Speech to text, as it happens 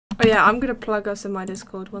Oh yeah, I'm gonna plug us in my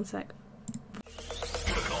Discord. 1 sec.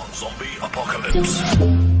 Zombie apocalypse.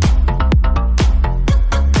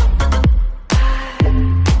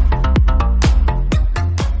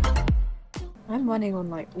 I'm running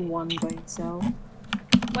on like 1 brain cell.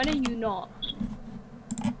 When are you not?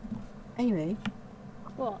 Amy.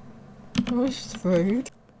 What? I was just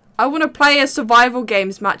rude. I want to play a survival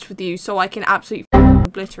games match with you so I can absolutely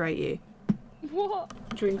obliterate you. What?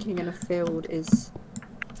 Drinking in a field is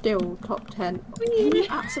still top 10.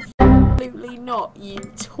 Absolutely not, you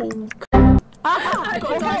tall I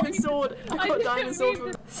got a diamond sword! I got a diamond sword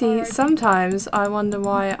from— See, sometimes I wonder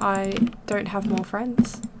why I don't have more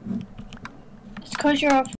friends. It's because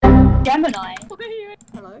you're a Gemini.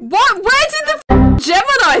 Hello? What? Where did the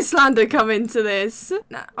Gemini slander come into this?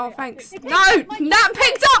 Nah, oh, thanks. No! Nat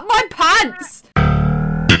picked up my pants!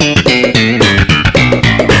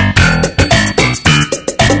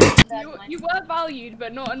 You were valued,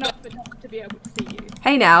 but not enough to be able to see you.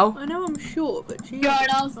 Hey now. I know I'm short, but geez. You're an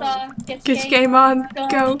all-star. Get your game on.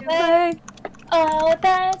 Go play. Oh,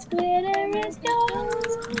 that's glitter is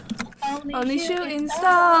gold. Only shooting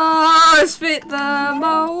stars fit the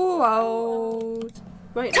mold.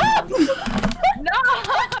 Right No!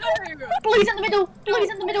 He's in the middle! He's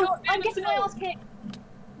in the middle! I'm getting my ass kicked!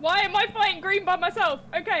 Why am I fighting green by myself?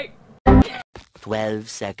 Okay. 12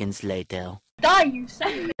 seconds later. Die, you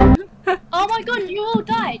son! Oh my god, you all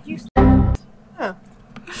died! You Yeah,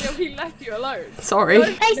 we left you alone. Sorry.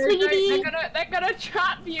 Hey, sweetie! They're gonna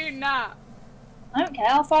trap you now. I don't care,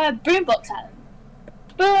 I'll fire a boombox at them.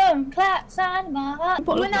 Boom! Clap, sign my heart.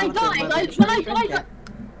 When I died,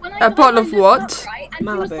 A bottle of what?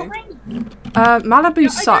 Malibu. Malibu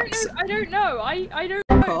sucks. I don't know. I don't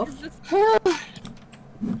know.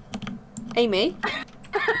 Amy?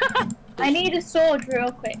 I need a sword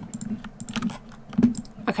real quick.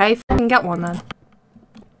 Okay, f***ing get one then.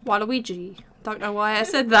 Waluigi. Don't know why I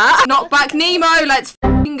said that. Knock back Nemo, let's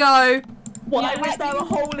f***ing go. Why was there a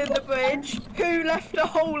hole in the bridge? Who left a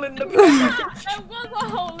hole in the bridge? There was a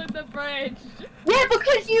hole in the bridge. Yeah,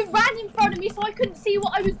 because you ran in front of me so I couldn't see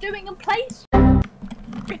what I was doing and placed.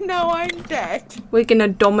 Now I'm dead. We're gonna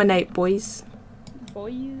dominate, boys.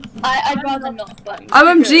 Boys. I'd rather not, but...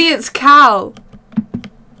 OMG, it's Cal.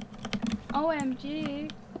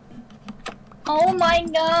 OMG. Oh my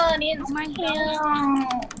god, it's Cal.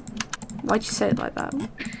 Why'd you say it like that?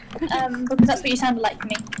 Because that's what you sounded like to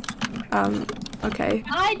me. Okay.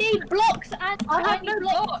 I need blocks and I have need no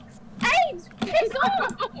blocks. Ames, piss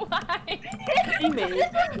off! Why? Amy. This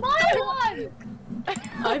is my one!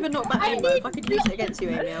 Either not back Amy, if I could use it against you,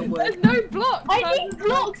 Amy, I There's would. no blocks. I need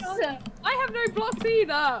blocks! I have no blocks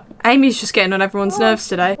either. Amy's just getting on everyone's nerves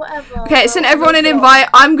today. Whatever. Okay, send everyone an invite.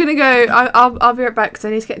 I'm gonna go. I'll be right back because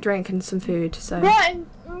I need to get a drink and some food. So. Right.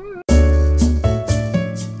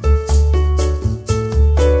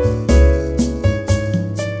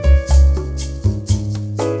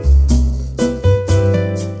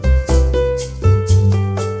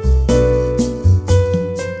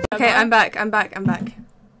 Okay, I'm back.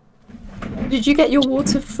 Did you get your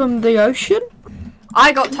water from the ocean?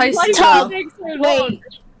 I got toasted. Wait,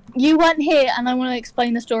 you weren't here and I want to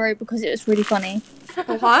explain the story because it was really funny.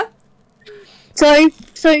 What? So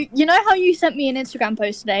you know how you sent me an Instagram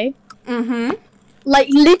post today? Mm-hmm. Like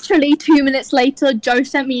literally 2 minutes later, Joe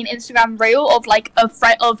sent me an Instagram reel of like a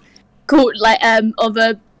friend of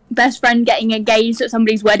a best friend getting engaged at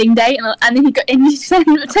somebody's wedding day, and then he sent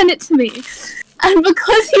it to me. And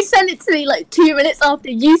because he sent it to me like 2 minutes after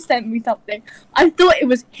you sent me something, I thought it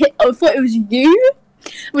was you,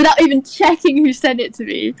 without even checking who sent it to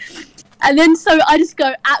me. And then so I just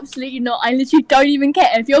go, absolutely not. I literally don't even care.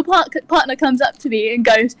 If your partner comes up to me and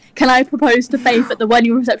goes, "Can I propose to Faith at the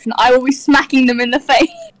wedding reception?" I will be smacking them in the face.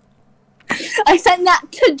 I sent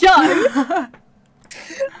that to Joe.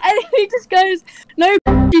 And he just goes, "No,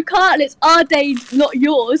 you can't. It's our day, not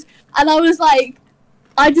yours." And I was like,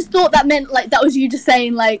 I just thought that meant like that was you just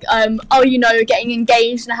saying like, oh, you know, getting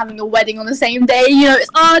engaged and having a wedding on the same day. You know, it's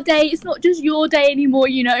our day. It's not just your day anymore.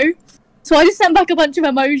 You know. So I just sent back a bunch of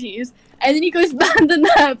emojis, and then he goes, "Man, the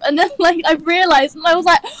nerve!" And then like I realised, and I was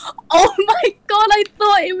like, "Oh my god! I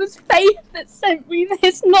thought it was Faith that sent me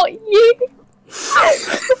this, not you."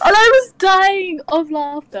 And I was dying of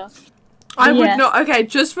laughter. I would not. Okay,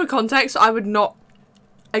 just for context, I would not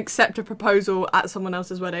accept a proposal at someone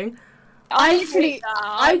else's wedding. I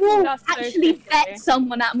will That's so actually tricky. bet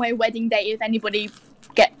someone at my wedding day if anybody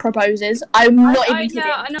proposes. I'm not even kidding.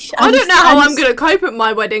 I know. I don't know how I'm gonna cope at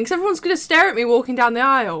my wedding because everyone's gonna stare at me walking down the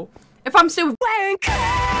aisle. If I'm still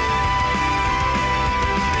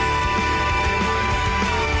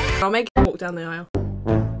I'll make it walk down the aisle.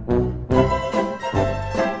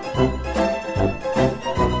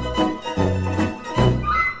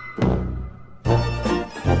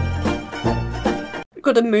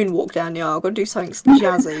 got to moonwalk down, yeah. I've got to do something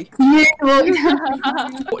jazzy.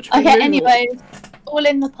 Okay, anyways, all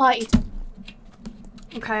in the party.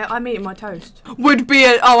 Okay, I'm eating my toast. Would be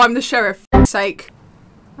a- oh, I'm the sheriff, for sake.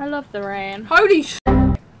 I love the rain. Holy sh**.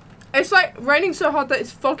 It's like raining so hard that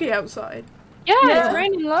it's foggy outside. Yeah, it's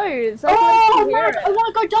raining loads. Oh man, I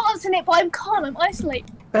want to go dance in it, but I can't. I'm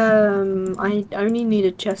isolated. I only need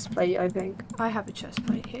a chest plate, I think. I have a chest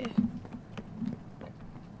plate here.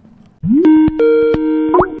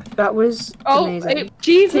 That was amazing.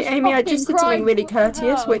 Jesus, Amy, I just did something really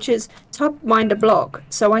courteous, which is tub mind a block,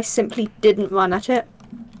 so I simply didn't run at it.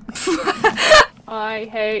 I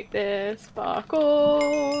hate this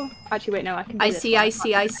parkour. Actually, wait, no, I can do this one.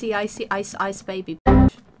 Ice baby.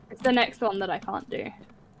 It's the next one that I can't do.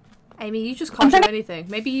 Amy, you just can't do anything.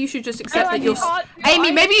 Maybe you should just accept that you're- can't do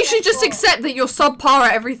Amy, maybe you ice should just parkour. accept that you're subpar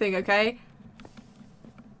at everything, okay?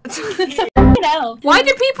 Hell. Why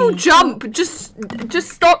do people jump? Just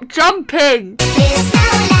stop jumping!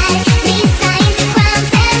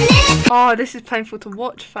 Oh, this is painful to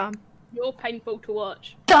watch, fam. You're painful to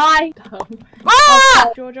watch. Die.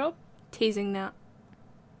 Ah! Your job? Teasing that.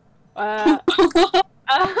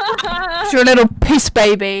 It's You're a little piss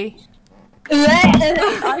baby.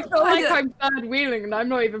 I feel like I'm third wheeling and I'm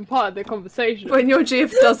not even part of the conversation. When your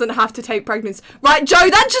GIF doesn't have to take pregnancy. Right, Joe,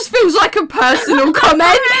 that just feels like a personal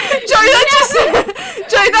comment. Joe,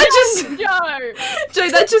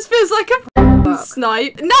 that just feels like a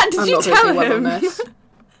snipe. Nat, did you tell him?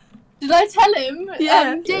 Did I tell him?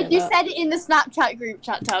 Yeah. You said it in the Snapchat group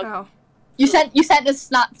chat tab. Oh. You sent the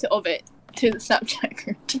snap of it to the Snapchat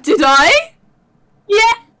group. Did I?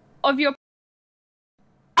 Yeah. Of your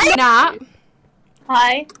Nat.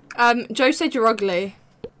 Hi. Joe said you're ugly.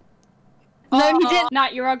 No, he didn't.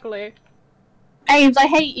 Nat, you're ugly. Ames, I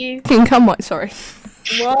hate you. King come what? Sorry.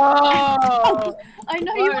 Whoa. I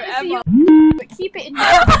know Whoa, you want to see Emma. your but keep it in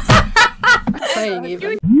your Playing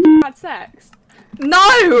even. Had sex.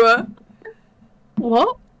 No!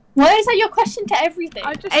 What? Why is that your question to everything?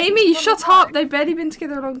 Amy, shut up. They've barely been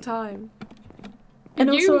together a long time. And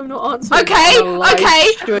also, I'm not answering. Okay, a live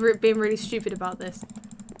okay. stream. We're being really stupid about this.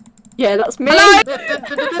 Yeah, that's me.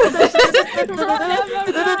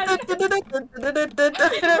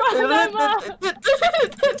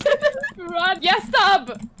 Run. Yes,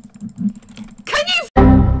 Dub. Can you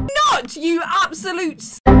not? You absolute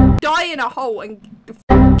die in a hole and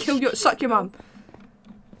kill your suck your mum.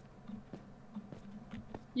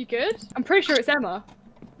 You good? I'm pretty sure it's Emma.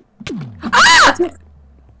 Ah!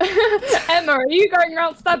 Emma, are you going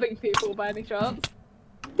around stabbing people by any chance?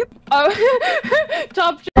 Yep. Oh,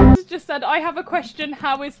 Dub just said, I have a question,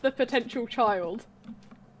 how is the potential child?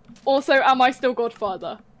 Also, am I still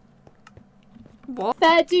godfather? What?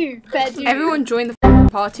 Fair do. Everyone join the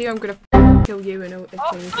party. I'm gonna kill you and all.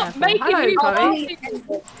 Stop making me Chloe.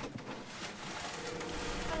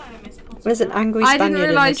 There's an angry I Spaniard didn't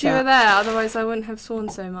realise in you the were there. Otherwise, I wouldn't have sworn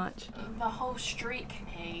so much. The whole street can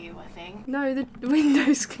hear you, I think. No, the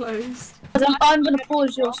window's closed. I'm gonna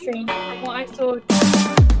pause your stream. What I saw.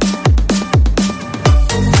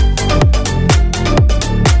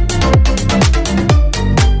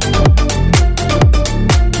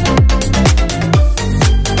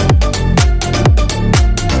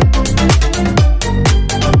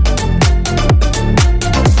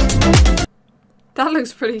 That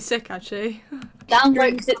looks pretty sick, actually.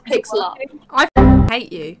 Downgrade because it's pixel art. I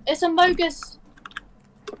hate you. It's a bogus.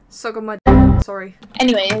 Suck on my sorry.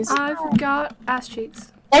 Anyways, I've got ass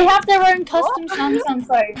cheeks. they have their own custom Samsung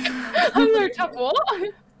phone. Hello, Dub, what?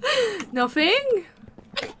 Nothing?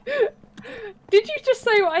 Did you just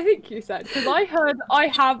say what I think you said? Because I heard I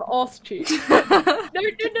have arse cheeks. No,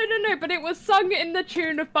 but it was sung in the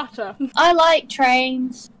tune of Butter. I like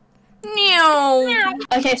trains. Meow.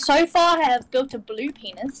 Okay, so far I have built a blue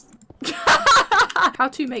penis. How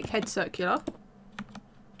to make head circular.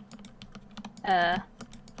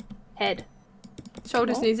 Head.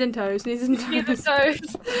 Shoulders, knees and toes, knees and toes.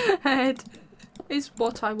 toes. Head is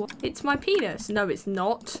what I want. It's my penis. No, it's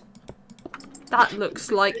not. That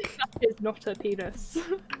looks like... That is not a penis.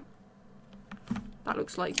 That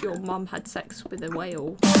looks like your mum had sex with a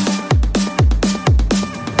whale.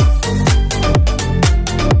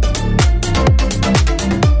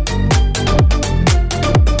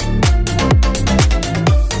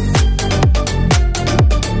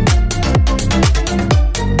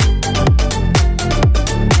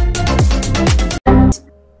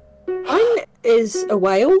 Is a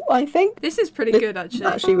whale, I think. This is pretty good, actually.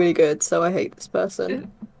 Actually really good, so I hate this person.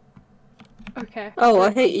 Okay. Oh, I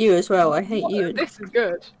hate you as well. I hate you. This is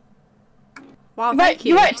good. Wow, thank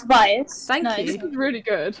you. You're right, Tobias. Thank No, you. This is really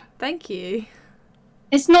good. Thank you.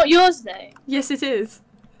 It's not yours though. Yes, it is.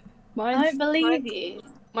 I don't believe you.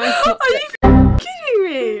 Mine's not Are you kidding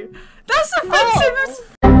me? That's offensive as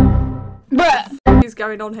Bruh, what is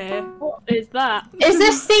going on here? What is that? is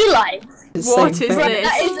this sea life? What is this?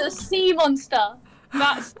 That is a sea monster.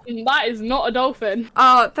 That is not a dolphin.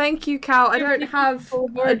 Oh, thank you, Cal. I don't have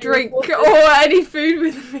a drink or any food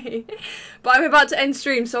with me. But I'm about to end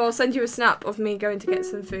stream, so I'll send you a snap of me going to get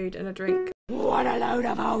some food and a drink. What a load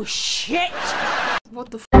of old shit! What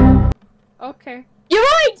the Okay. You're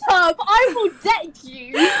right, Tub. I will deck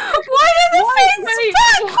you. Why are the fins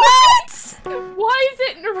backwards? Why is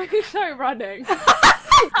it Naruto running?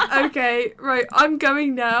 Okay, right, I'm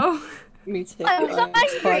going now. Me too. I'm so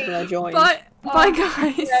It's quite when I joined. Bye, bye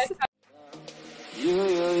guys.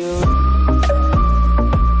 You.